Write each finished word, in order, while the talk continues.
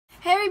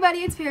Hey everybody,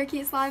 it's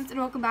Parakeet Slimes and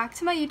welcome back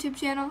to my YouTube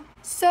channel.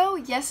 So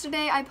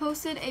yesterday I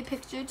posted a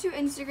picture to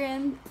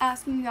Instagram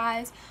asking you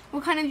guys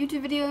what kind of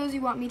YouTube videos you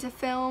want me to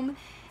film,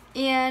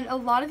 and a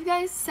lot of you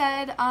guys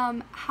said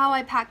how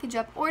I package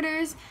up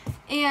orders,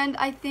 and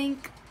I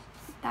think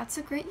that's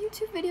a great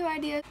YouTube video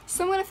idea.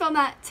 So I'm going to film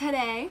that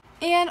today.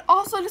 And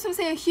also I just want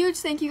to say a huge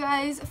thank you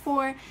guys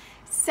for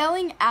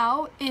selling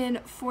out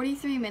in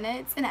 43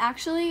 minutes, and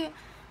actually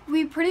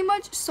we pretty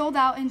much sold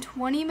out in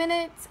 20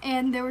 minutes,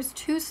 and there was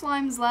 2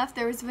 slimes left.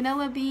 There was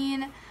vanilla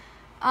bean,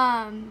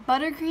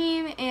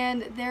 buttercream,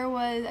 and there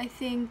was, I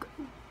think,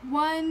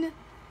 1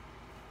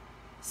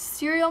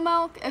 cereal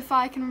milk, if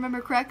I can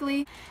remember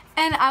correctly.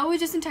 And I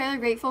was just entirely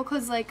grateful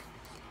because like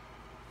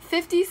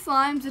 50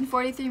 slimes in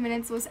 43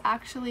 minutes was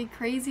actually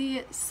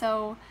crazy.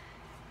 So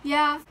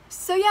yeah,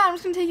 I'm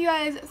just gonna take you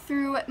guys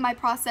through my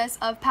process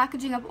of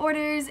packaging up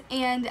orders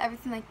and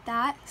everything like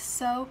that.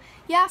 So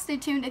yeah, stay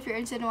tuned if you're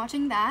interested in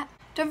watching that.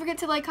 Don't forget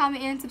to like,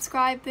 comment, and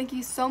subscribe. Thank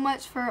you so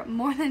much for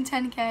more than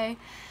 10K.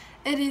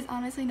 It is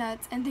honestly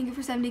nuts. And thank you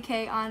for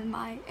 70K on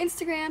my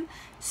Instagram.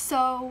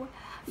 So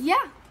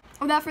yeah,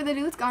 without further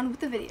ado, let's go on with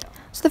the video.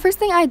 So the first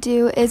thing I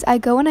do is I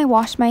go and I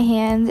wash my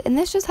hands, and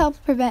this just helps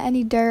prevent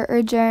any dirt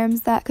or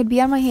germs that could be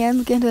on my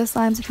hands getting to the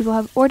slimes that people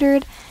have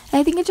ordered. And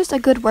I think it's just a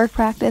good work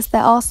practice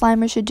that all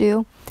slimers should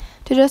do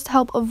to just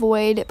help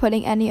avoid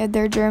putting any of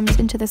their germs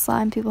into the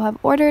slime people have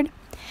ordered.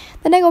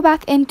 Then I go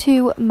back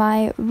into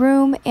my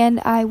room and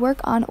I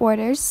work on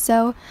orders.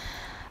 So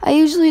I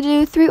usually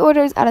do 3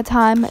 orders at a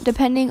time.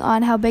 Depending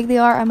on how big they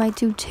are, I might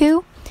do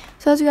 2.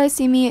 So as you guys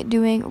see me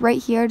doing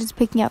right here, just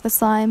picking out the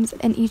slimes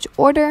in each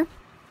order.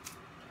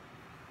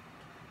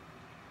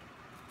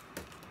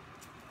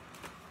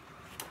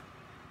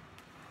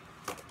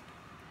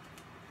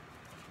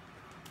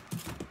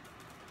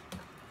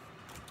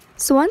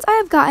 So once I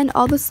have gotten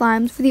all the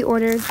slimes for the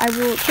orders, I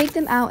will take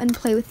them out and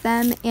play with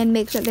them and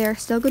make sure they are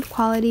still good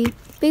quality.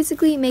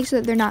 Basically make sure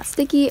that they're not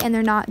sticky and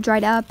they're not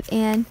dried up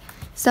and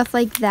stuff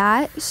like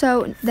that.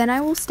 So then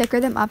I will sticker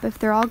them up if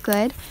they're all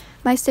good.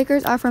 My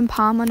stickers are from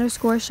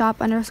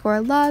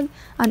palm_shop_love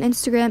on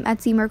Instagram,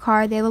 Etsy,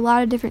 Mercari. They have a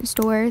lot of different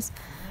stores.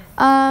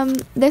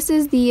 This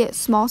is the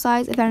small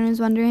size, if anyone's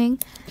wondering.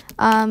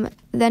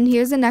 Then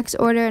here's the next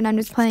order, and I'm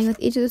just playing with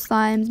each of the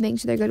slimes, making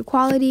sure they're good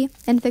quality,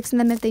 and fixing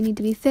them if they need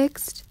to be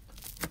fixed.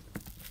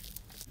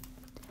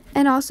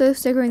 And also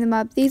stickering them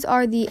up. These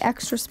are the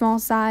extra small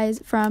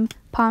size from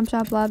Palm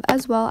Shop Love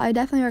as well. I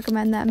definitely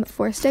recommend them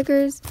for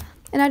stickers.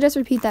 And I just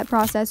repeat that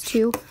process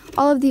to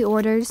all of the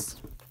orders.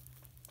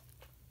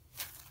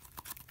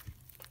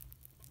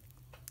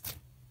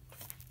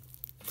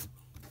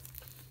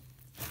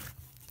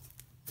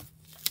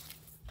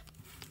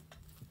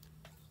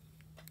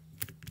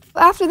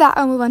 After that,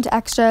 I'll move on to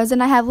extras,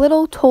 and I have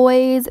little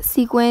toys,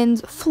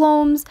 sequins,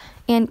 floams,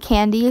 and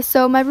candy.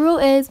 So my rule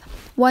is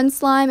 1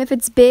 slime. If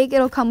it's big,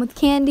 it'll come with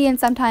candy and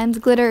sometimes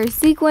glitter or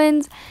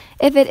sequins.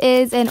 If it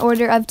is an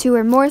order of 2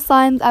 or more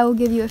slimes, I will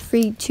give you a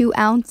free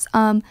 2-ounce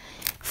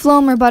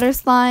floam or butter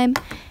slime.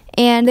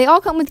 And they all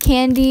come with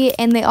candy,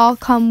 and they all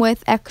come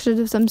with extras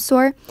of some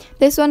sort.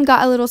 This one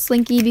got a little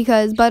slinky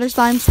because butter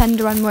slimes tend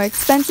to run more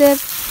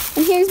expensive.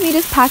 And here's me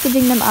just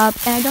packaging them up,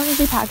 and I don't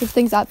usually package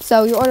things up,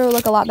 so your order will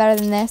look a lot better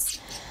than this.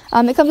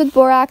 It comes with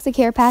borax, a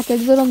care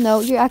package, little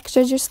note, your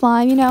extras, your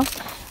slime, you know.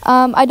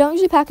 I don't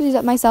usually package these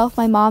up myself.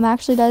 My mom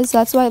actually does, so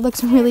that's why it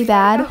looks really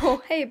bad.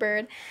 Oh, hey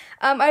bird.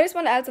 I just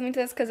want to add something to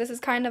this because this is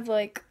kind of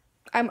like,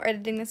 I'm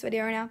editing this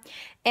video right now,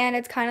 and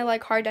it's kind of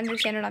like hard to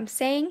understand what I'm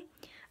saying.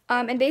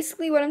 And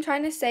basically what I'm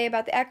trying to say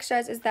about the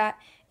extras is that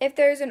if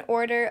there's an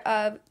order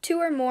of 2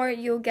 or more,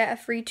 you'll get a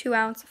free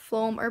 2-ounce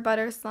floam or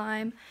butter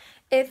slime.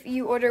 If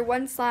you order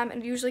 1 slime,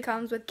 it usually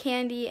comes with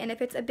candy, and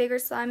if it's a bigger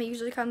slime, it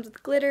usually comes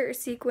with glitter or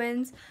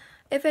sequins.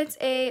 If it's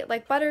a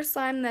like butter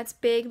slime that's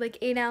big, like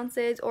 8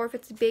 ounces, or if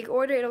it's a big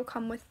order, it'll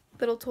come with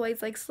little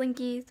toys like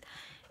slinkies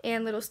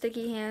and little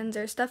sticky hands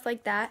or stuff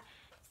like that.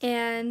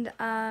 And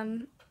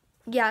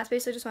yeah, it's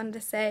basically just wanted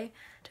to say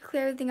to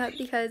clear everything up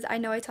because I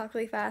know I talk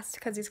really fast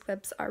because these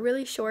clips are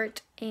really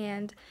short.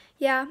 And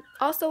yeah,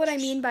 also what I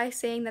mean by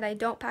saying that I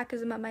don't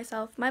package them up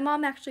myself, my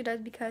mom actually does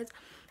because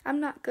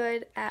I'm not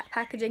good at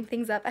packaging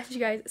things up, as you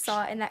guys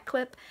saw in that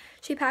clip.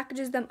 She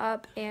packages them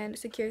up and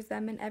secures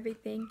them and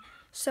everything.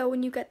 So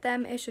when you get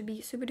them, it should be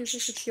super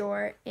duper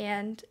secure,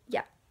 and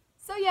yeah.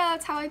 So yeah,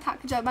 that's how I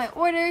package up my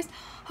orders.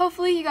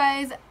 Hopefully you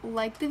guys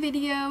liked the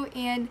video,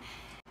 and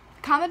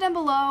comment down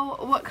below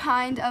what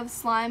kind of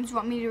slimes you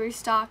want me to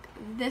restock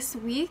this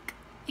week.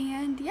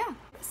 And yeah,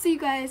 see you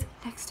guys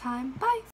next time. Bye!